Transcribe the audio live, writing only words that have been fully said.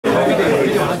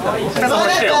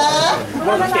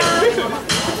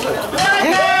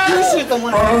本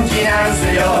気なんす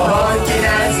よ、本気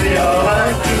なんすよ、本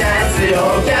気なんすよ、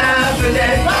キャプテ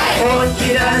ン。本気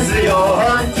なんすよ、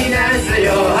本気なんすよ、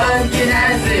本気な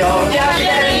んすよ、キャプテ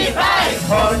ン。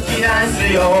本気なんす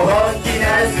よ、本気な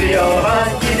んすよ、本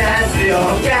気なんすよ、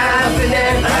キャプテ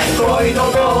ン。恋の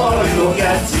ボールをキャ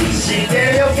ッチして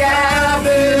よ、キャプ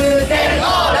テン。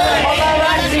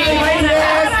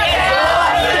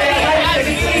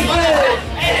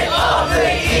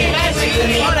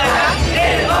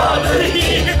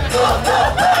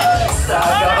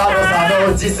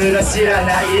字すら知ら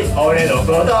ない俺の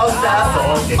ことさそ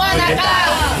うってくれた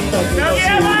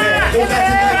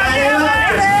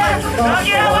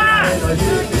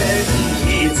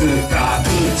いつか打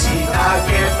ち明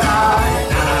けた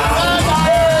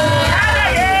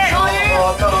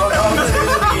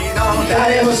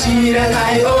誰も知らな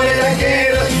い俺だけ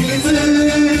の秘密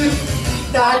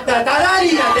たったたらり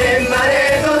な点ま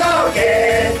で届け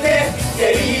て蹴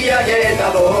り上げた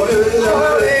ボールを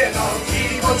俺の気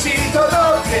持ち届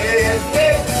けて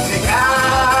願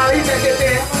いかけて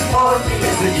本気で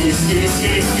好き好き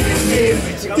好き好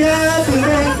きキャプテ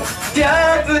ンキャ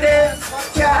プテン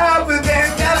キャプテ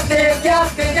ンキャプテンキャ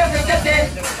プテンキャプテンキャプテ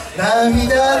ン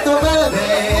涙とまで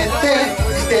て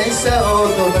自転車を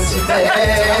飛ばして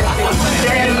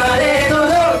点まで届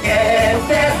け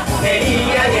て蹴り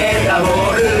上げたボ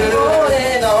ール俺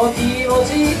の気持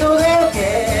ち届け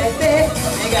て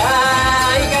願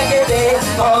いかけて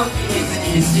本気で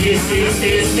好き好き好き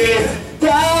好きキャ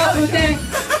プテン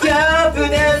キャプ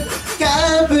テンキャ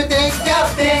プテンキャ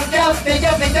プテンキャプテンキャ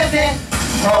プテンキャプテン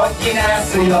本気なん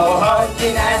すよ本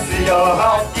気なんすよ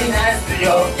本気なんす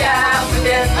よキャプ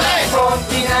テン本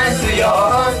気なんすよ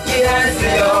本気なんす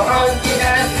よ本気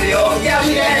なんすよキャプ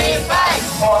テン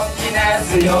本気なん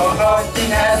すよ本気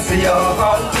なんすよ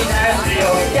本気なんすよ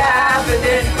キャプ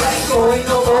テン恋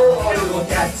のボールを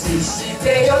キャッチし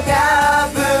てよキャ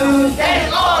プテン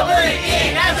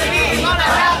LOVE なすぎもな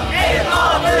ら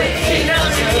LOVE な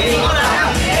すぎもな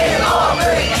ら LOVE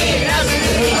なす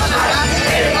ぎもなら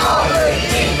LOVE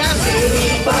なすぎ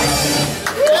もなら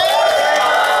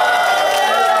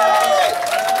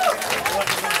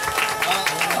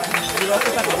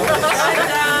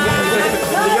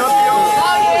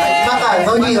今からノ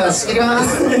ギを仕切りま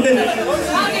す。は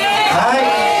い、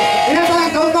皆さ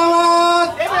んこんばんは。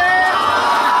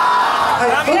は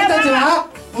い、僕たちは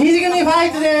虹組ファ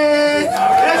イツです。よ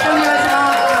ろしくお願いしま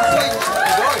す。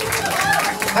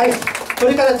はい、これ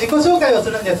から自己紹介をす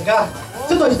るんですが、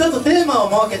ちょっと一つテーマを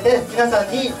設けて皆さん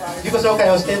に自己紹介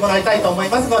をしてもらいたいと思い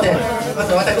ますので、ま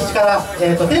ず私から、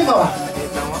テーマは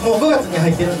もう5月に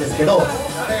入ってるんですけど、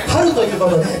春というこ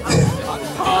とで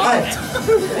はい。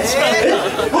春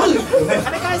ですよね。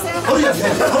春やね。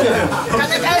春やね。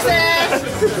金返せ。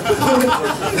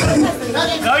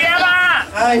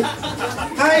はい。は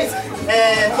い。テ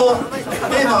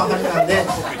ーマは春なんで、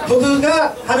僕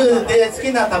が春で好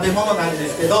きな食べ物なんで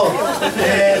すけど、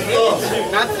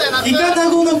イカナ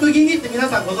ゴのブギニって皆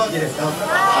さんご存知ですか？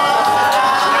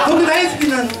僕大好き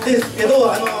なんですけ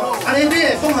ど、あれ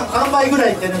でご飯3杯ぐら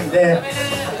いいってるんで。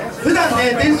普段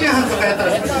ね、天津飯とかやった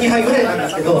ら2杯ぐらいなんで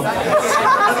すけど、3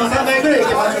杯ぐらいい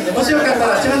けますんで、もしよかった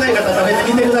ら知らない方食べて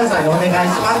みてください。お願いし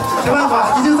ます。背番号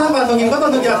83番の銀こと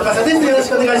野木翼です。よろし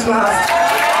くお願いします。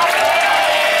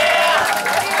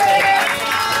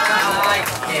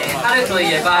春と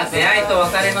いえば出会いと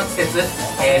別れの季節、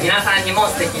皆さんにも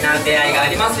素敵な出会いがあ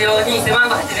りますように。背番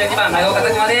号82番長岡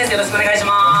島です。よろしくお願いし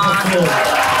ます。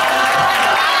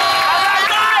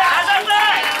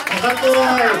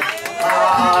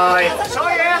はい。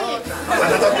また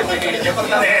とってもよかっ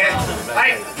たね。はい。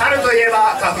春といえ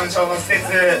ば花粉症の季節、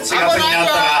4月になっ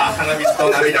たら鼻水と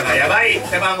涙がやばい。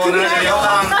背番号74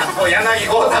番柳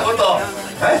豪太こと。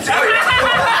豪太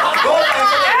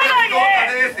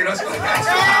です。よろしくお願いし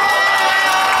ます。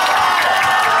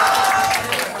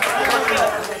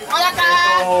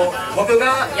僕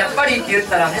がやっぱりって言っ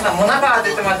たら皆さんモナカって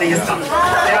言ってもらっていいですか。では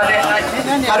ね、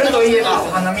春といえばお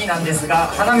花見なんですが、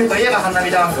花見といえば花見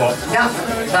団子や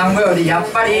団子よりやっ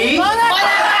ぱりモナカ。あ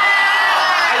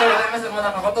りがとうござ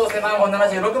います。モナカこと背番号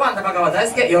76番高川大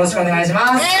輔、よろしくお願いし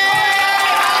ます。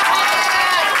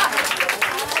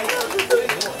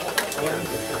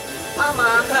ママ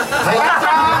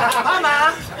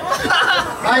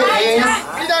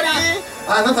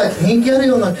はい、なんか人気ある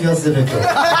ような気がする今日。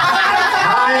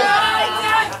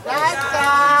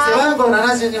背番号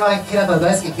72番平田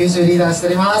大輔九州リーダーしてお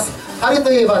ります。春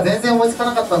といえば全然思いつか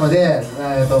なかったので、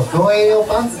競泳用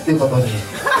パンツっていうことにし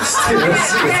てよろしいで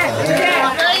すかね。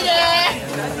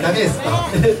ダメですか？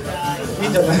いい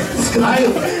んじゃないですか。はい、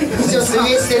一応水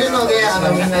泳してるので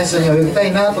みんな一緒に泳ぎた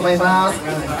いなと思います。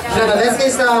平田大輔で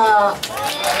した。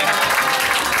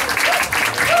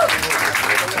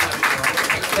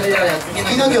それでは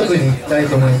次の曲に行きたい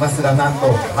と思いますが、なんと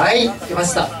はい来ま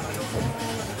した。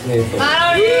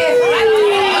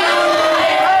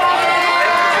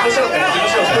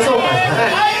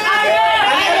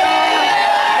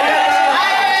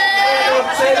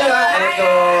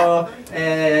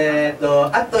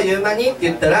あっという間にって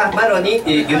言ったらマロニーっ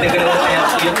て言ってくれるや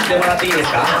つ言ってもらっていいで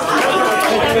すか。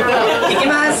いき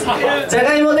ます。じゃ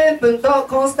がいもでんぷんと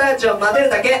コーンスターチを混ぜる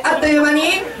だけ、あっという間にマロ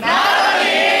ニー。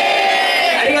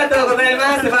ありがとうござい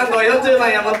ます。番号40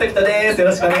番を持ってきたです。よ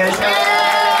ろしくお願いします。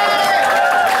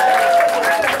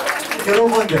喜ん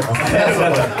でますね。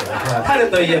春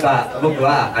といえば僕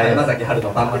は山崎春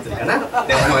のパン祭りかなって思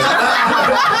います。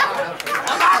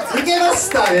いけまし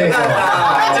たね。一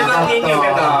番人気受け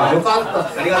た。よかった。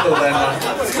ありがとうございま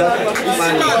す。も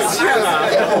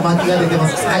う巻きが出てま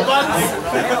す。は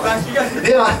い。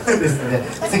ではですね、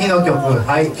次の曲、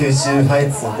はい、九州ファ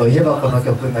イツといえばこの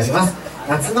曲になります。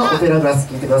夏のオペラグラス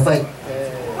聴いてください。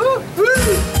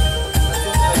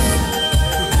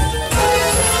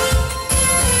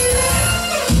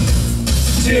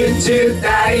チューチュー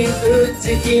ダリン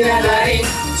内気なダリン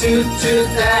チューチュ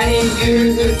ーダリン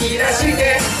勇気出し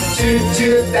てチューチ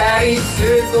ューダリン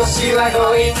少しは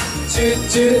強引チュー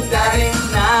チューダリン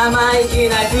生意気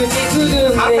な口つぐん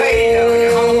で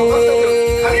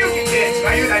髪を切って千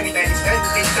葉雄大みたいにしたいって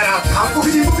言ったら韓国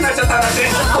人っぽくなっちゃったんだって。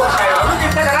今回はうまくい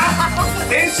ったから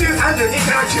先週32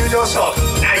から急上昇。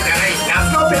ないじゃない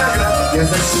夏のオペラグラス。優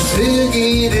しす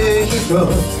ぎる人、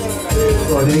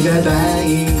これが第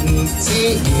一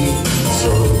印象。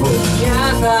優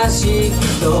しい人、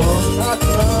こ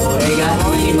れが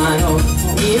今の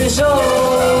印象。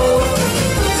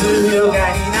強が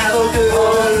りな僕本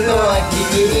当は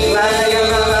君にわが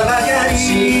ままばかりし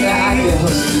てほ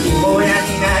しい。親に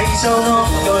内緒の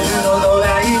夜のドラ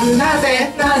イブなぜ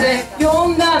呼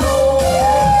んだの。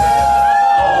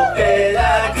オペラ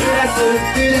グラス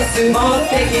持っ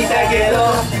てきたけど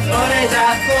これじゃ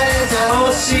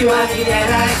星は見え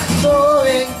ない。望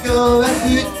遠鏡は二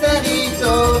人と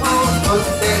も持っ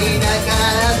ていなか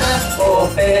った。オ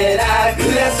ペラグ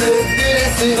ラス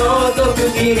のく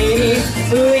君に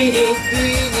不意に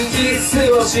キス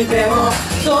をしても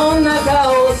どんな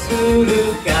顔する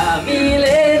か見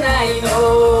れないの。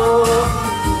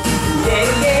イェイ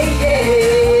イェイイェ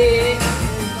イ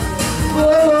ウォー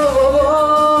ウォーウ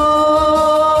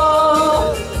ォ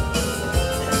ー。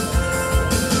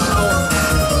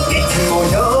いつも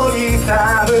より寒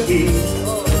い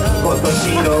今年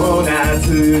の夏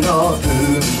の海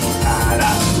から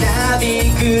なび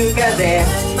く風。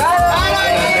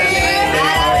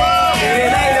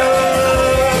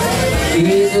気づ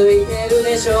いてるで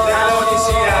しょう。なのに知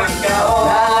らん顔。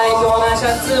ライトなシャ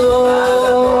ツを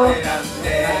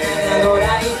のラ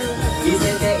イン見せ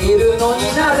ているのに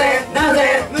なぜ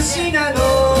虫なの。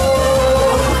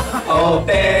オ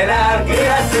ペラグラ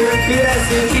ス君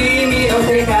の手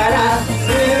からス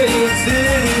リ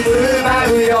奪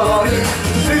うように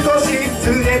少しず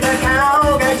れた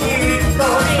顔がきっと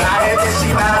バレてし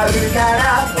まうから。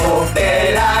オペ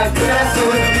ラグラス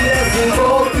僕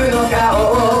の顔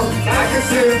を隠す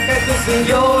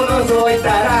よう覗いた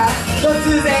ら突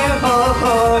然頬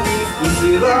にキス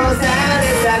をされ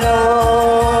たの。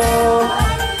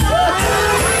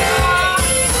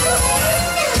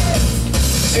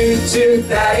チューチュー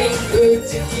ダリン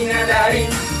内気なダリン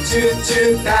チューチュ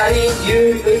ーダリン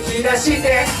勇気出して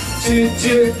チューチ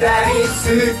ューダリン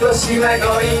少しは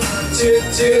強引チュー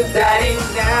チューダリン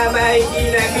生意気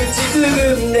な口つぐ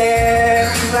んで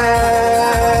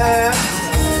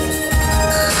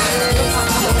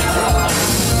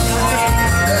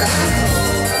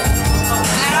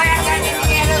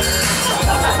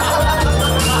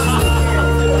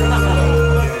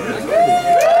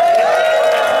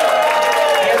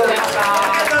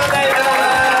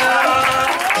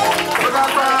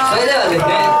それではです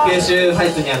ね、九州ファ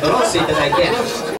イツにはドローンしていただいて